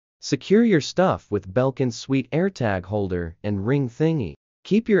Secure your stuff with Belkin's sweet AirTag holder and ring thingy.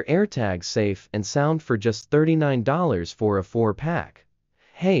 Keep your AirTags safe and sound for just $39 for a 4-pack.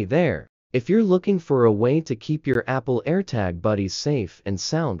 Hey there! If you're looking for a way to keep your Apple AirTag buddies safe and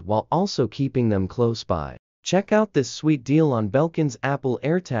sound while also keeping them close by, check out this sweet deal on Belkin's Apple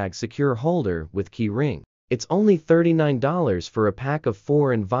AirTag secure holder with key ring. It's only $39 for a pack of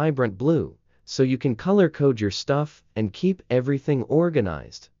 4 in vibrant blue, so you can color code your stuff and keep everything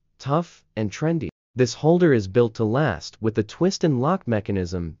organized, tough, and trendy. This holder is built to last with a twist and lock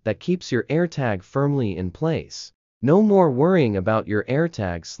mechanism that keeps your AirTag firmly in place. No more worrying about your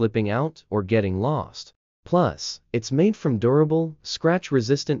AirTag slipping out or getting lost. Plus, it's made from durable,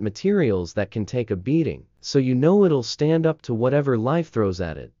 scratch-resistant materials that can take a beating, so you know it'll stand up to whatever life throws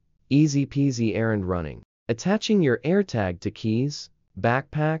at it. Easy-peasy errand-running. Attaching your AirTag to keys,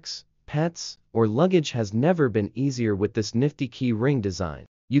 backpacks, pets, or luggage has never been easier with this nifty key ring design.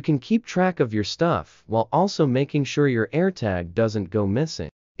 You can keep track of your stuff while also making sure your AirTag doesn't go missing.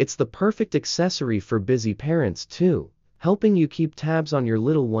 It's the perfect accessory for busy parents too, helping you keep tabs on your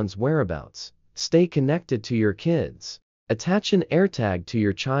little one's whereabouts. Stay connected to your kids. Attach an AirTag to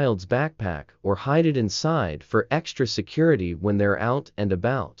your child's backpack or hide it inside for extra security when they're out and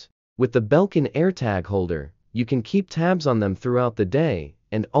about. With the Belkin AirTag holder, you can keep tabs on them throughout the day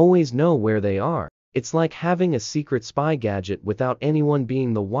and always know where they are. It's like having a secret spy gadget without anyone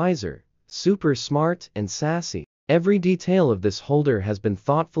being the wiser. Super smart and sassy. Every detail of this holder has been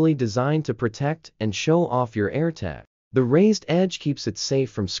thoughtfully designed to protect and show off your AirTag. The raised edge keeps it safe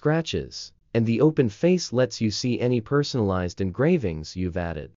from scratches, and the open face lets you see any personalized engravings you've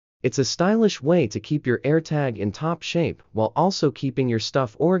added. It's a stylish way to keep your AirTag in top shape while also keeping your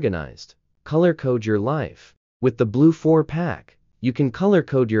stuff organized. Color code your life. With the blue 4-pack, you can color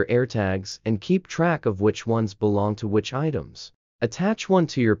code your AirTags and keep track of which ones belong to which items. Attach one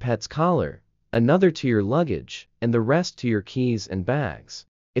to your pet's collar, another to your luggage, and the rest to your keys and bags.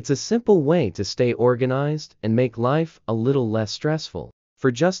 It's a simple way to stay organized and make life a little less stressful. For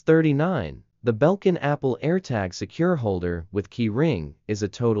just $39, the Belkin Apple AirTag secure holder with key ring is a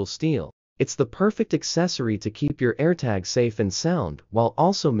total steal. It's the perfect accessory to keep your AirTag safe and sound while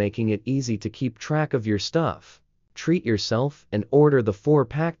also making it easy to keep track of your stuff. Treat yourself and order the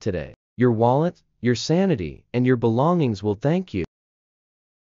 4-pack today. Your wallet, your sanity, and your belongings will thank you.